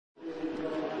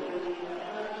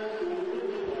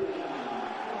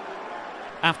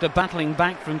After battling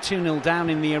back from 2-0 down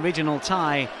in the original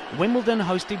tie, Wimbledon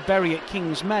hosted Bury at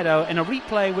Kingsmeadow in a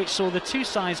replay which saw the two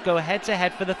sides go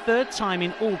head-to-head for the third time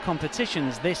in all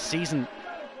competitions this season.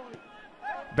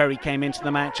 Bury came into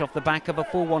the match off the back of a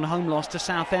 4-1 home loss to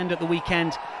Southend at the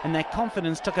weekend, and their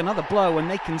confidence took another blow when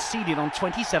they conceded on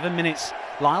 27 minutes.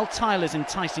 Lyle Tyler's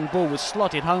enticing ball was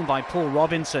slotted home by Paul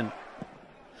Robinson.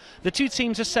 The two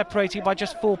teams are separated by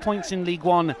just 4 points in League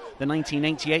One, the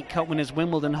 1988 Cup winners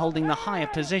Wimbledon holding the higher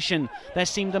position. There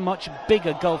seemed a much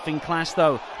bigger gulf in class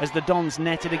though, as the Dons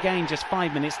netted again just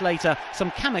 5 minutes later,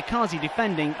 some kamikaze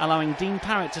defending allowing Dean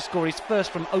Parrott to score his first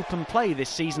from open play this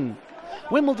season.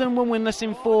 Wimbledon were winless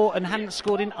in 4 and hadn't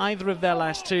scored in either of their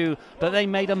last 2, but they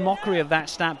made a mockery of that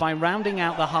stat by rounding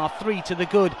out the half-3 to the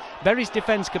good. Bury's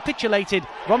defence capitulated,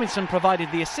 Robinson provided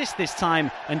the assist this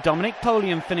time, and Dominic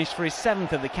Polian finished for his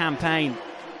 7th of the campaign.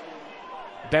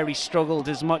 Bury struggled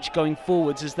as much going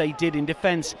forwards as they did in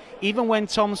defence. Even when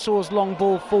Tom Saw's long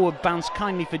ball forward bounced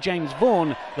kindly for James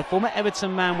Vaughan, the former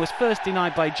Everton man was first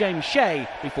denied by James Shea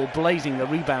before blazing the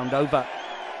rebound over.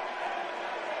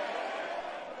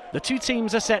 The two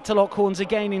teams are set to lock horns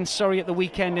again in Surrey at the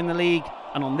weekend in the league,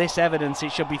 and on this evidence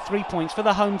it should be 3 points for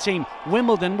the home team.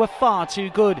 Wimbledon were far too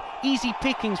good. Easy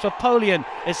pickings for Polian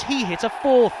as he hit a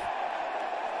 4th.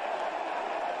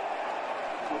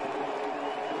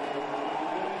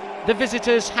 The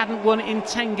visitors hadn't won in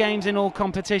 10 games in all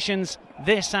competitions,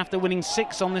 this after winning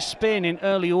 6 on the spin in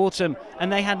early autumn, and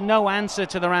they had no answer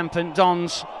to the rampant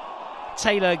Dons.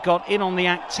 Taylor got in on the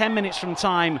act 10 minutes from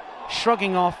time,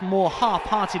 shrugging off more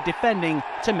half-hearted defending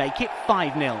to make it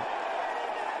 5-0.